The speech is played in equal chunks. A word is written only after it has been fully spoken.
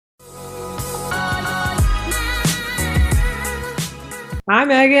Hi,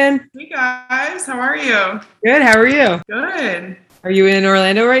 Megan. Hey guys, how are you? Good. How are you? Good. Are you in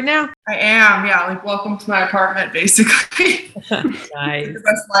Orlando right now? I am, yeah, like welcome to my apartment basically. Get Nice. the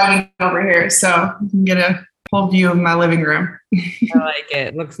best lighting over here so you can get a whole view of my living room. I like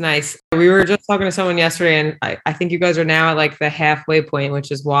it. Looks nice. We were just talking to someone yesterday, and I think you guys are now at like the halfway point, which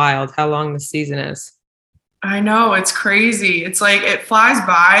is wild how long the season is. I know, it's crazy. It's like it flies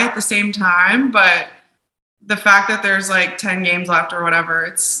by at the same time, but the fact that there's like 10 games left or whatever,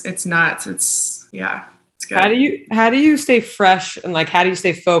 it's nuts. It's How do good. you stay fresh and like how do you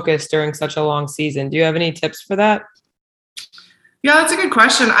stay focused during such a long season? Do you have any tips for that? Yeah, that's a good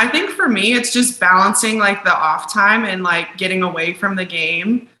question. I think for me, it's just balancing like the off time and like getting away from the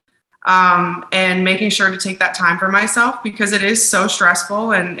game, and making sure to take that time for myself because it is so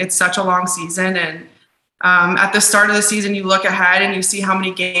stressful and it's such a long season. And at the start of the season, you look ahead and you see how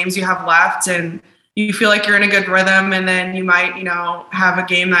many games you have left and you feel like you're in a good rhythm. And then you might, have a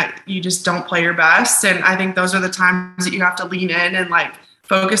game that you just don't play your best. And I think those are the times that you have to lean in and like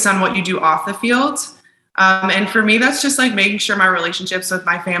focus on what you do off the field. And for me, that's just like making sure my relationships with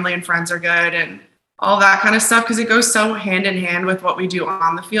my family and friends are good and all that kind of stuff because it goes so hand in hand with what we do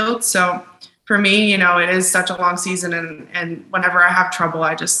on the field. So for me, it is such a long season, and whenever I have trouble,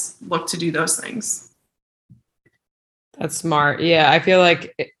 I just look to do those things. That's smart. Yeah, I feel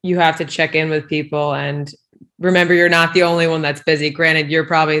like you have to check in with people and remember you're not the only one that's busy. Granted, you're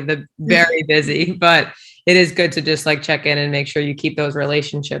probably the very busy, but it is good to just like check in and make sure you keep those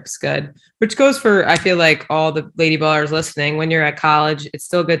relationships good. Which goes for I feel like all the lady ballers listening. When you're at college, it's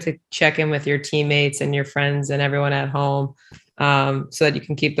still good to check in with your teammates and your friends and everyone at home, so that you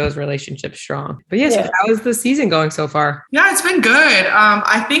can keep those relationships strong. But yes, yeah, so how is the season going so far? Yeah, it's been good.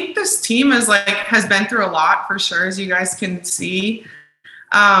 I think this team has been through a lot for sure, as you guys can see.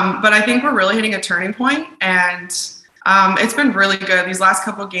 But I think we're really hitting a turning point, and it's been really good. These last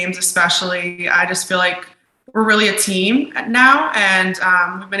couple of games, especially, I just feel like we're really a team now, and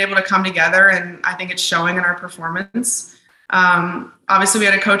we've been able to come together, and I think it's showing in our performance. Obviously, we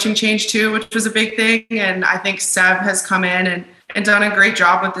had a coaching change too, which was a big thing, and I think Seb has come in and done a great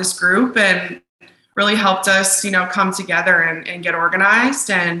job with this group and really helped us, come together and get organized.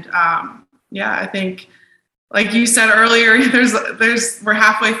 And yeah, I think like you said earlier, we're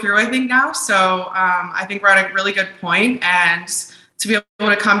halfway through, I think now. So I think we're at a really good point, and to be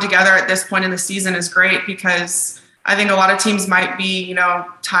able to come together at this point in the season is great because I think a lot of teams might be,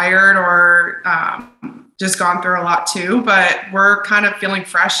 tired or just gone through a lot too, but we're kind of feeling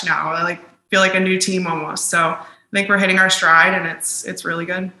fresh now. I like feel like a new team almost. So I think we're hitting our stride, and it's really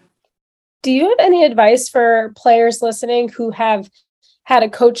good. Do you have any advice for players listening who have had a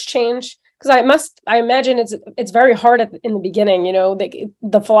coach change? Because I imagine it's very hard in the beginning,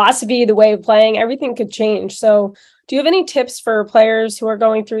 the philosophy, the way of playing, everything could change. So do you have any tips for players who are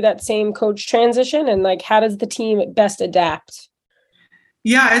going through that same coach transition, and like, how does the team best adapt?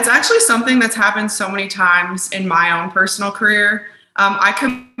 Yeah, it's actually something that's happened so many times in my own personal career. I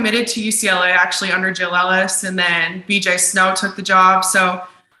committed to UCLA actually under Jill Ellis, and then BJ Snow took the job. So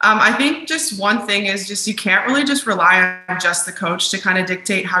I think just one thing is just you can't really just rely on just the coach to kind of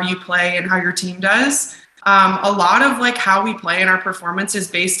dictate how you play and how your team does. A lot of like how we play and our performance is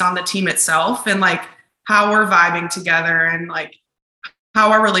based on the team itself and like how we're vibing together and like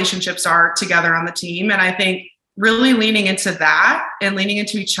how our relationships are together on the team. And I think really leaning into that and leaning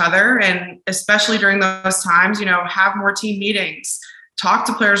into each other, and especially during those times, have more team meetings, talk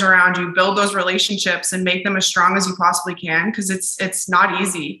to players around you, build those relationships and make them as strong as you possibly can. Cause it's not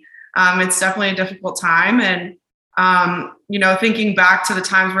easy. It's definitely a difficult time. And, thinking back to the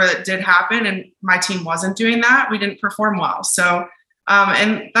times where it did happen and my team wasn't doing that, we didn't perform well. So,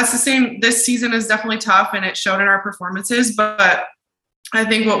 and that's the same, this season is definitely tough and it showed in our performances, but I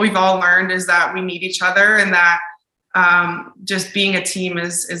think what we've all learned is that we need each other and that just being a team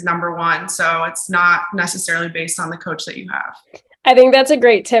is number one. So it's not necessarily based on the coach that you have. I think that's a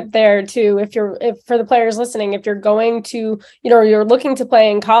great tip there too. If for the players listening, if you're going to, you're looking to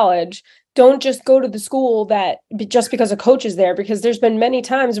play in college, don't just go to the school that just because a coach is there, because there's been many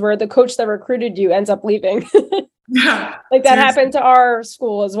times where the coach that recruited you ends up leaving. Yeah. Like that happened to our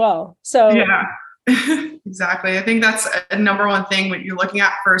school as well. So yeah, exactly. I think that's a number one thing when you're looking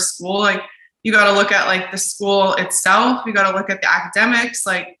at for a school, like you got to look at like the school itself. You got to look at the academics,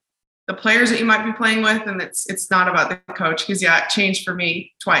 like the players that you might be playing with. And it's not about the coach because it changed for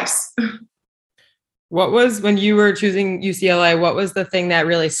me twice. What was when you were choosing UCLA? What was the thing that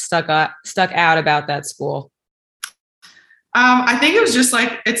really stuck out about that school? I think it was just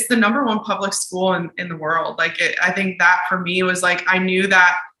like it's the number one public school in the world. Like I think that for me was like I knew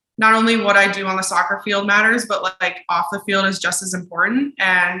that not only what I do on the soccer field matters, but like off the field is just as important.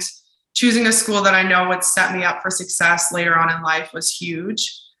 And choosing a school that I know would set me up for success later on in life was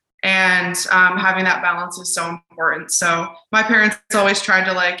huge. And having that balance is so important. So my parents always tried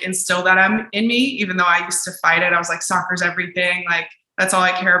to like instill that in me, even though I used to fight it. I was like, soccer's everything. Like, that's all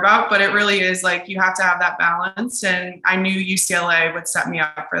I care about. But it really is like, you have to have that balance. And I knew UCLA would set me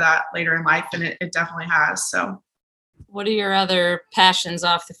up for that later in life. And it definitely has. So what are your other passions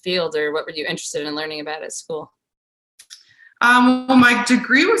off the field, or what were you interested in learning about at school? Well, my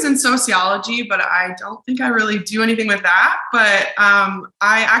degree was in sociology, but I don't think I really do anything with that. But I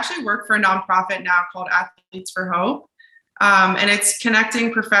actually work for a nonprofit now called Athletes for Hope. And it's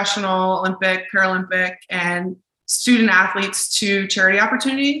connecting professional, Olympic, Paralympic, and student athletes to charity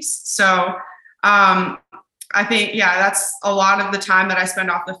opportunities. So I think, yeah, that's a lot of the time that I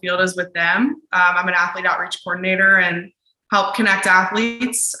spend off the field is with them. I'm an athlete outreach coordinator and help connect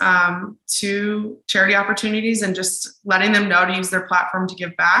athletes to charity opportunities and just letting them know to use their platform to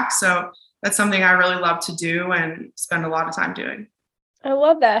give back. So that's something I really love to do and spend a lot of time doing. I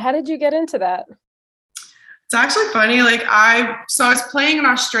love that. How did you get into that? It's actually funny. Like I was playing in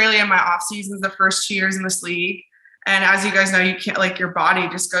Australia in my off seasons, the first 2 years in this league. And as you guys know, you can't, like, your body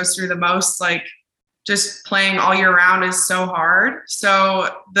just goes through the most, like, just playing all year round is so hard. So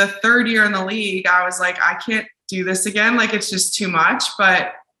the third year in the league, I was like, I can't do this again. Like, it's just too much.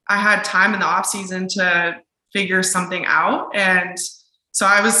 But I had time in the off season to figure something out. And so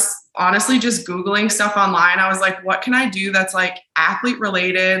I was honestly just Googling stuff online. I was like, what can I do that's like athlete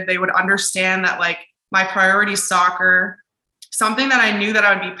related? They would understand that like my priority is soccer, something that I knew that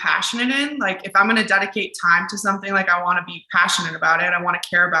I would be passionate in. Like if I'm going to dedicate time to something, like I want to be passionate about it. I want to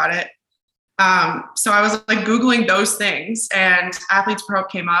care about it. So I was like Googling those things and Athletes for Hope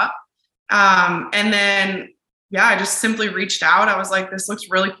came up. And then, yeah, I just simply reached out. I was like, this looks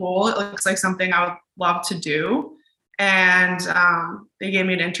really cool. It looks like something I would love to do. And they gave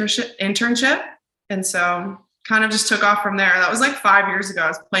me an internship. And so kind of just took off from there. That was like 5 years ago. I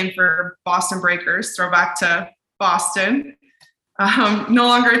was playing for Boston Breakers, throwback to Boston. No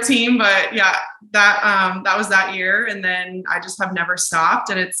longer a team, but yeah, that was that year. And then I just have never stopped.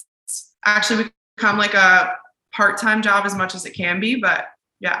 And it's actually become like a part-time job as much as it can be. But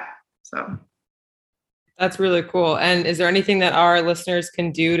yeah, so. That's really cool. And is there anything that our listeners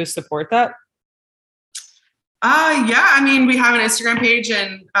can do to support that? Yeah, I mean, we have an Instagram page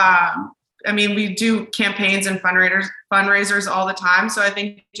and I mean, we do campaigns and fundraisers all the time. So I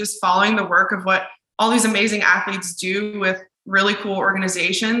think just following the work of what all these amazing athletes do with really cool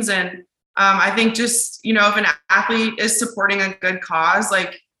organizations. And I think just, you know, if an athlete is supporting a good cause,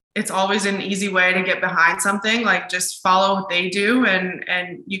 like it's always an easy way to get behind something, like just follow what they do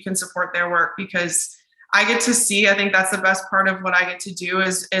and you can support their work because I get to see, I think that's the best part of what I get to do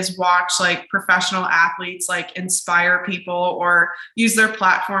is watch like professional athletes like inspire people or use their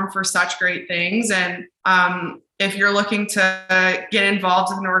platform for such great things. And if you're looking to get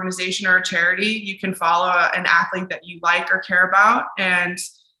involved with an organization or a charity, you can follow an athlete that you like or care about and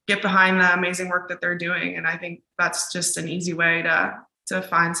get behind the amazing work that they're doing. And I think that's just an easy way to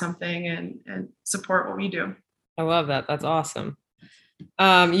find something and support what we do. I love that. That's awesome.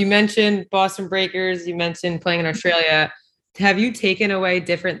 You mentioned Boston Breakers, you mentioned playing in Australia. Have you taken away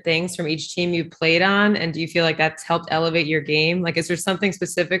different things from each team you played on? And do you feel like that's helped elevate your game? Like, is there something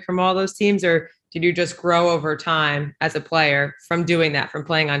specific from all those teams, or did you just grow over time as a player from doing that, from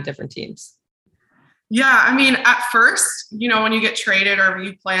playing on different teams? Yeah, I mean, at first, you know, when you get traded or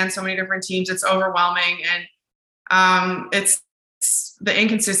you play on so many different teams, it's overwhelming and the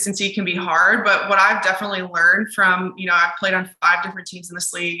inconsistency can be hard. But what I've definitely learned from, you know, I've played on 5 different teams in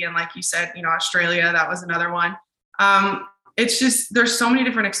this league. And like you said, you know, Australia, that was another one. It's just, there's so many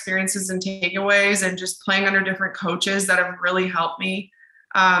different experiences and takeaways and just playing under different coaches that have really helped me,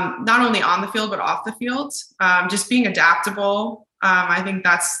 not only on the field, but off the field. Just being adaptable. I think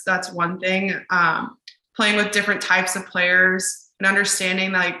that's one thing. Playing with different types of players and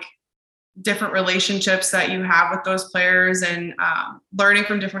understanding like different relationships that you have with those players and learning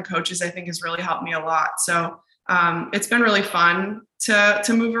from different coaches, I think has really helped me a lot. So it's been really fun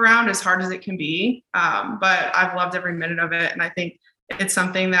to move around as hard as it can be. But I've loved every minute of it. And I think it's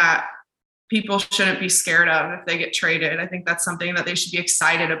something that people shouldn't be scared of if they get traded. I think that's something that they should be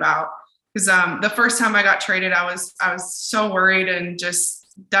excited about. Because the first time I got traded, I was so worried and just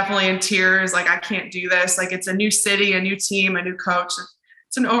definitely in tears. Like, I can't do this. Like, it's a new city, a new team, a new coach.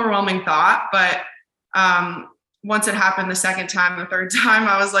 It's an overwhelming thought. But once it happened the second time, the third time,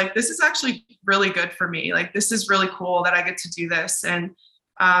 I was like, this is actually really good for me. Like, this is really cool that I get to do this. And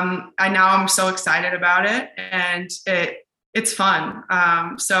I'm so excited about it. And it's fun.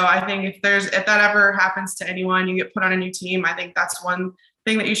 So I think if that ever happens to anyone, you get put on a new team, I think that's one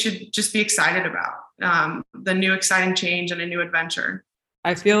thing that you should just be excited about. The new exciting change and a new adventure.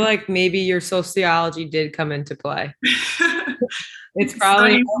 I feel like maybe your sociology did come into play. It's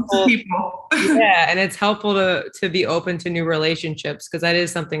probably Studying helpful. people. Yeah, and it's helpful to be open to new relationships, because that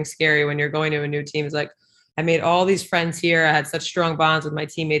is something scary when you're going to a new team. It's like, I made all these friends here. I had such strong bonds with my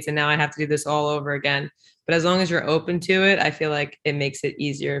teammates, and now I have to do this all over again. But as long as you're open to it, I feel like it makes it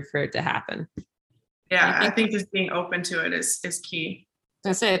easier for it to happen. Yeah, I think just being open to it is key. I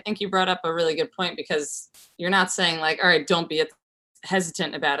was gonna say, I think you brought up a really good point, because you're not saying like, all right, don't be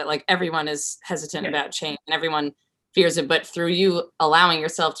hesitant about it. Like, everyone is hesitant about change and everyone fears it, but through you allowing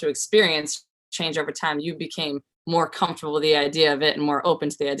yourself to experience change over time, you became more comfortable with the idea of it and more open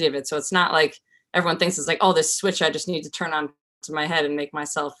to the idea of it. So it's not like everyone thinks it's like, oh, this switch I just need to turn on to my head and make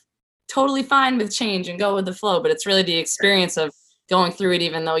myself totally fine with change and go with the flow. But it's really the experience of going through it,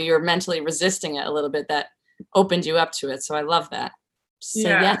 even though you're mentally resisting it a little bit, that opened you up to it. So I love that. Say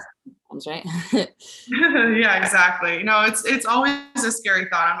yes, right? Yeah, exactly. It's always a scary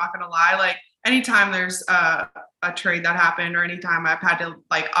thought. I'm not going to lie. Like, anytime there's a trade that happened, or anytime I've had to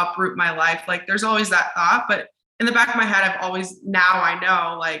like uproot my life, like there's always that thought. But in the back of my head, now I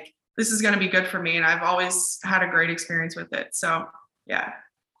know like this is going to be good for me. And I've always had a great experience with it. So yeah.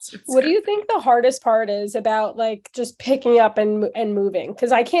 What do you think the hardest part is about like just picking up and moving?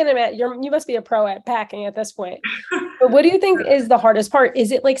 Because I can't imagine you must be a pro at packing at this point. But what do you think is the hardest part?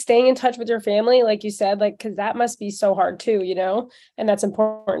 Is it like staying in touch with your family, like you said, like, because that must be so hard too, and that's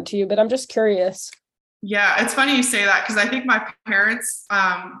important to you. But I'm just curious. Yeah, it's funny you say that, because I think my parents,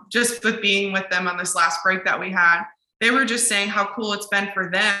 just with being with them on this last break that we had, they were just saying how cool it's been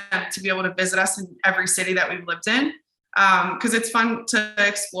for them to be able to visit us in every city that we've lived in. Because it's fun to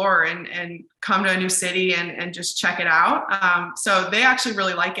explore and come to a new city and just check it out. So they actually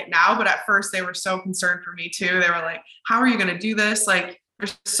really like it now, but at first they were so concerned for me too. They were like, how are you going to do this? Like,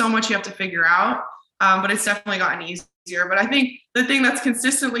 there's so much you have to figure out. But it's definitely gotten easier. But I think the thing that's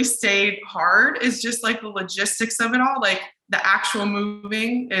consistently stayed hard is just like the logistics of it all. Like, the actual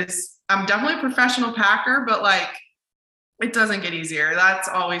moving I'm definitely a professional packer, but like, it doesn't get easier. That's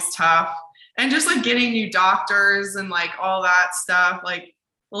always tough. And just like getting new doctors and like all that stuff, like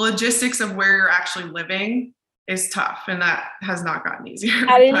the logistics of where you're actually living is tough. And that has not gotten easier.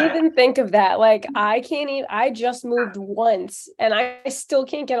 I didn't even think of that. Like, I just moved once and I still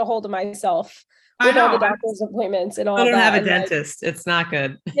can't get a hold of myself with all the doctor's appointments and all that. I don't have a dentist. It's not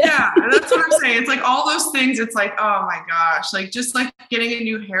good. Yeah, that's what I'm saying. It's like all those things. It's like, oh my gosh, like just like getting a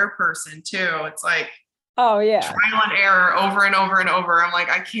new hair person too. It's like, oh yeah, trial and error over and over and over. I'm like,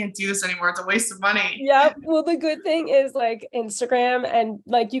 I can't do this anymore. It's a waste of money. Yep. Well, the good thing is like Instagram, and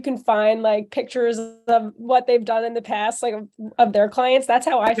like you can find like pictures of what they've done in the past, like of their clients. That's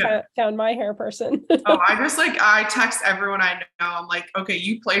how I found my hair person. I text everyone I know. I'm like, okay,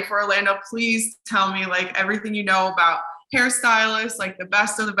 you play for Orlando. Please tell me like everything you know about hairstylists, like the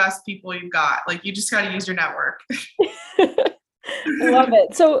best of the best people you've got. Like, you just got to use your network. Love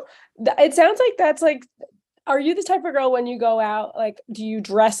it. So it sounds like that's like, are you the type of girl when you go out, like, do you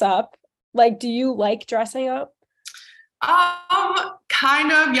dress up? Like, do you like dressing up?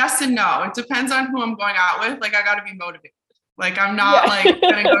 Kind of yes and no. It depends on who I'm going out with. Like, I got to be motivated. Like, I'm not like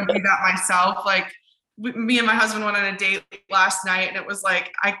going to go do that myself. Like, me and my husband went on a date last night and it was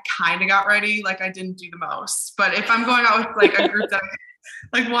like, I kind of got ready. Like, I didn't do the most, but if I'm going out with like a group that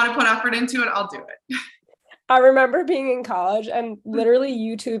like want to put effort into it, I'll do it. I remember being in college and literally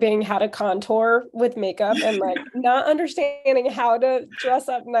YouTubing how to contour with makeup and like not understanding how to dress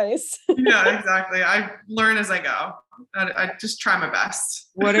up nice. Yeah, exactly. I learn as I go. I just try my best.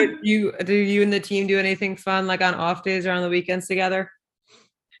 Do you and the team do anything fun like on off days or on the weekends together?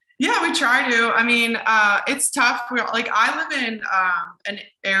 Yeah, we try to. I mean, it's tough. I live in an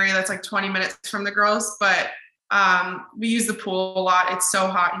area that's like 20 minutes from the girls, but we use the pool a lot. It's so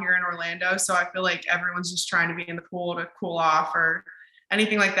hot here in Orlando. So I feel like everyone's just trying to be in the pool to cool off or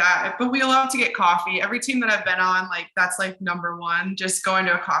anything like that. But we love to get coffee. Every team that I've been on, like that's like number one, just going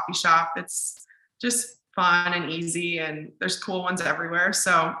to a coffee shop. It's just fun and easy and there's cool ones everywhere.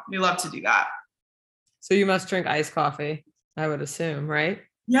 So we love to do that. So you must drink iced coffee, I would assume, right?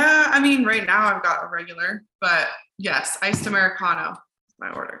 Yeah. I mean, right now I've got a regular, but yes, iced Americano is my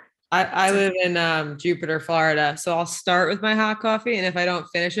order. I live in Jupiter, Florida. So I'll start with my hot coffee. And if I don't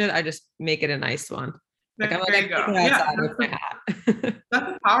finish it, I just make it a nice one. Like, there you go. Yeah,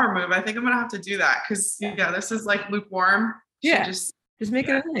 that's a power move. I think I'm going to have to do that because, this is like lukewarm. Yeah, just make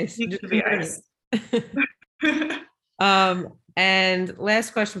it nice. Just be nice. And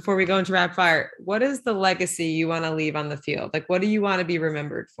last question before we go into rapid fire. What is the legacy you want to leave on the field? Like, what do you want to be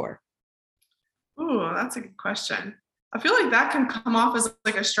remembered for? Ooh, that's a good question. I feel like that can come off as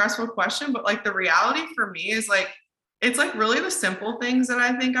like a stressful question, but like the reality for me is like, it's like really the simple things that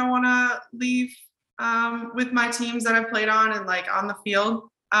I think I want to leave with my teams that I've played on and like on the field.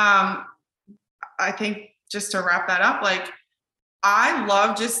 I think just to wrap that up, like I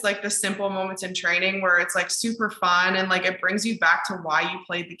love just like the simple moments in training where it's like super fun and like it brings you back to why you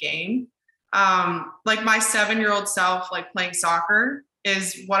played the game. Like my 7-year-old self, like playing soccer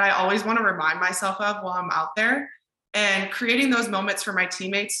is what I always want to remind myself of while I'm out there. And creating those moments for my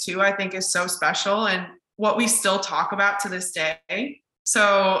teammates too, I think is so special and what we still talk about to this day.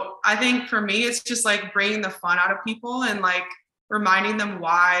 So I think for me, it's just like bringing the fun out of people and like reminding them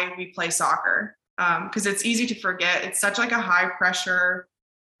why we play soccer. Because it's easy to forget. It's such like a high pressure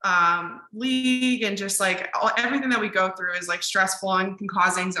league, and just like everything that we go through is like stressful and can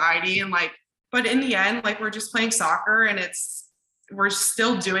cause anxiety. And like, but in the end, like we're just playing soccer, and we're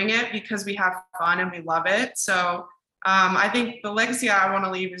still doing it because we have fun and we love it. So I think the legacy I want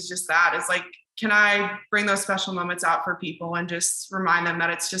to leave is just that. It's like, can I bring those special moments out for people and just remind them that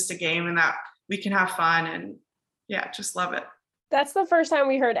it's just a game and that we can have fun and just love it. That's the first time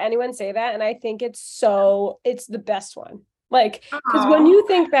we heard anyone say that. And I think it's the best one. Like, because when you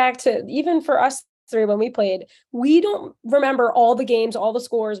think back to even for us three, when we played, we don't remember all the games, all the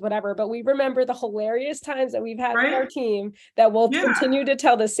scores, whatever, but we remember the hilarious times that we've had with our team that will continue to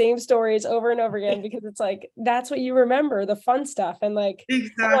tell the same stories over and over again, because it's like, that's what you remember, the fun stuff. And like,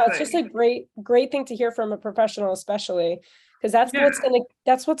 it's just a great thing to hear from a professional, especially because that's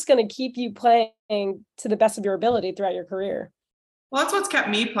what's going to keep you playing to the best of your ability throughout your career. Well, that's what's kept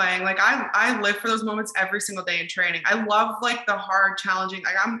me playing. Like I live for those moments every single day in training. I love like the hard, challenging,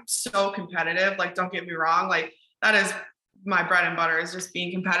 like I'm so competitive. Like, don't get me wrong. Like that is my bread and butter, is just being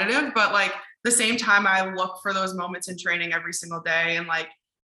competitive. But like the same time, I look for those moments in training every single day. And like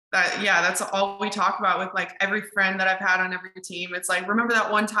that, that's all we talk about with like every friend that I've had on every team. It's like, remember that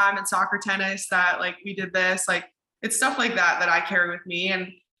one time in soccer tennis that like we did this, like it's stuff like that I carry with me. And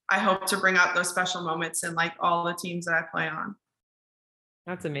I hope to bring out those special moments in like all the teams that I play on.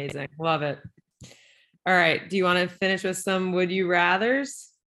 That's amazing. Love it. All right. Do you want to finish with some would you rathers?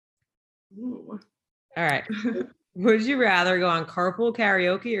 Ooh. All right. Would you rather go on carpool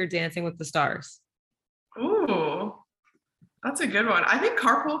karaoke or Dancing with the Stars? Ooh, that's a good one. I think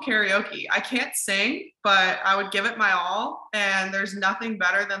carpool karaoke. I can't sing, but I would give it my all. And there's nothing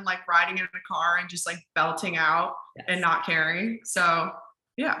better than like riding in a car and just like belting out and not caring. So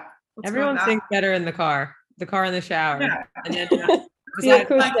everyone sings better in the car in the shower. Yeah. And then, the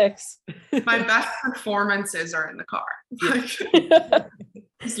acoustics. My best performances are in the car.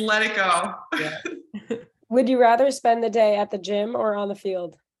 Just let it go. Yeah. Would you rather spend the day at the gym or on the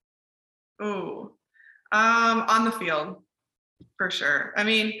field? Ooh, on the field for sure. I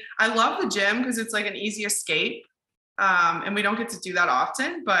mean, I love the gym because it's like an easy escape, and we don't get to do that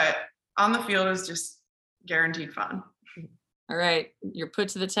often. But on the field is just guaranteed fun. All right, you're put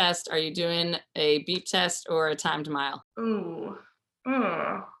to the test. Are you doing a beep test or a timed mile? Ooh.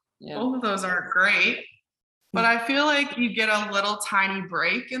 Both of those aren't great, but I feel like you get a little tiny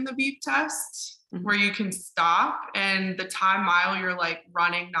break in the beep test where you can stop, and the time mile you're like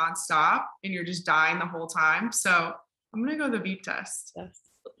running nonstop and you're just dying the whole time. So I'm gonna go the beep test. That's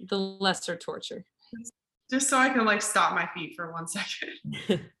the lesser torture. Just so I can like stop my feet for 1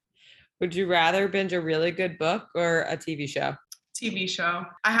 second. Would you rather binge a really good book or a TV show? TV show.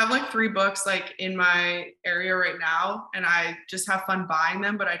 I have like 3 books like in my area right now, and I just have fun buying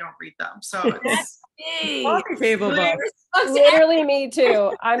them, but I don't read them. So it's coffee table book. Literally me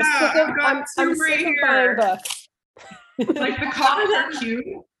too. I'm sick of buying books. Like the covers are cute.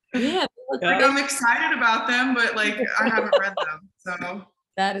 Yeah. Like I'm excited about them, but like I haven't read them. So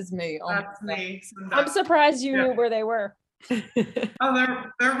that is me. That's me. I'm surprised you knew where they were.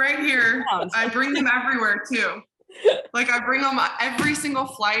 Oh, they're right here. I bring them everywhere too. Like I bring them every single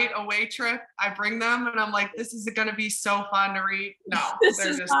flight, away trip. I bring them, and I'm like, this is going to be so fun to read. No, this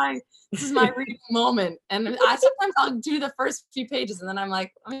is my reading moment. And sometimes I'll do the first few pages, and then I'm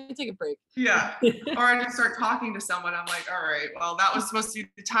like, I'm going to take a break. Yeah. Or I just start talking to someone. I'm like, all right, well, that was supposed to be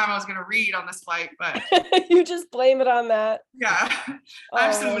the time I was going to read on this flight, but you just blame it on that. Yeah. I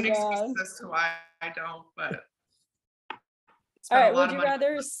have so many excuses as to why I don't, but. All right. Would you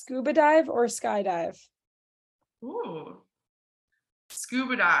rather scuba dive or skydive? Ooh,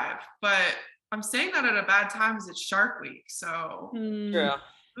 scuba dive, but I'm saying that at a bad time because it's Shark Week, so True.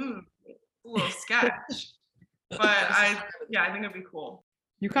 A little sketch. But I think it'd be cool.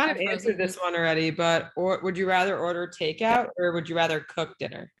 You kind of Frozen answered this one already, but would you rather order takeout or would you rather cook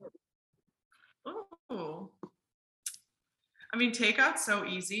dinner? Oh, I mean, takeout's so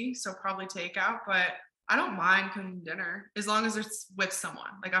easy, so probably takeout, but I don't mind cooking dinner as long as it's with someone.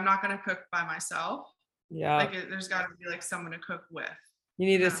 Like, I'm not gonna cook by myself. Yeah, Like, there's got to be like someone to cook with. you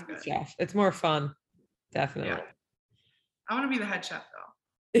need a I'm sous good. chef. It's more fun, definitely. Yeah, I want to be the head chef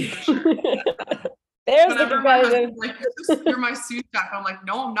though. There's the Whenever my competitive. husband's like, "You're my sous chef," I'm like,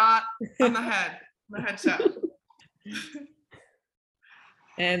 "No, I'm not. I'm the head. I'm the head chef."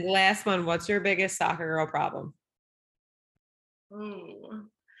 And last one, what's your biggest soccer girl problem? Ooh.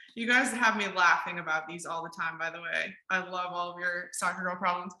 You guys have me laughing about these all the time, by the way. I love all of your soccer girl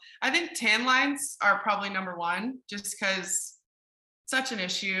problems. I think tan lines are probably number one, just because such an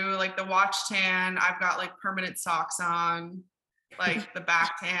issue. Like the watch tan, I've got like permanent socks on, like the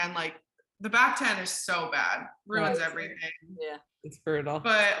back tan, is so bad, ruins everything. Yeah. It's brutal.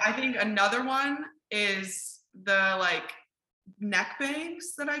 But I think another one is the like neck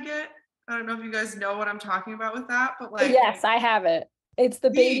bangs that I get. I don't know if you guys know what I'm talking about with that, but like Yes, I have it. It's the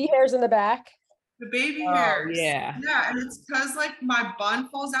baby hairs in the back. the baby Oh, hairs. yeah. Yeah, and it's because like my bun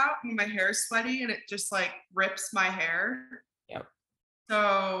falls out and my hair is sweaty and it just like rips my hair. Yep.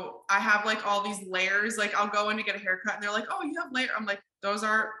 So I have like all these layers. Like I'll go in to get a haircut and they're like, "Oh, you have layer." I'm like, "Those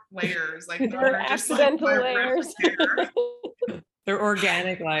aren't layers. Like those They're are just accidental like my layers. ripped hair." They're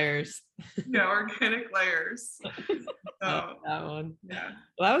organic layers. Yeah, organic layers. Oh, So that one. yeah.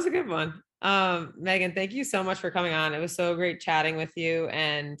 Well, that was a good one. Megan, thank you so much for coming on. It was so great chatting with you,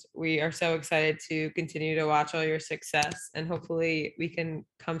 and we are so excited to continue to watch all your success, and hopefully we can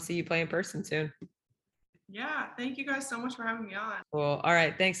come see you play in person soon. Yeah. Thank you guys so much for having me on. Cool. All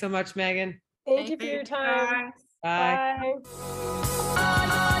right. Thanks so much, Megan. Thank you for your time. Guys. Bye.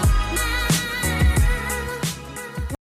 Bye.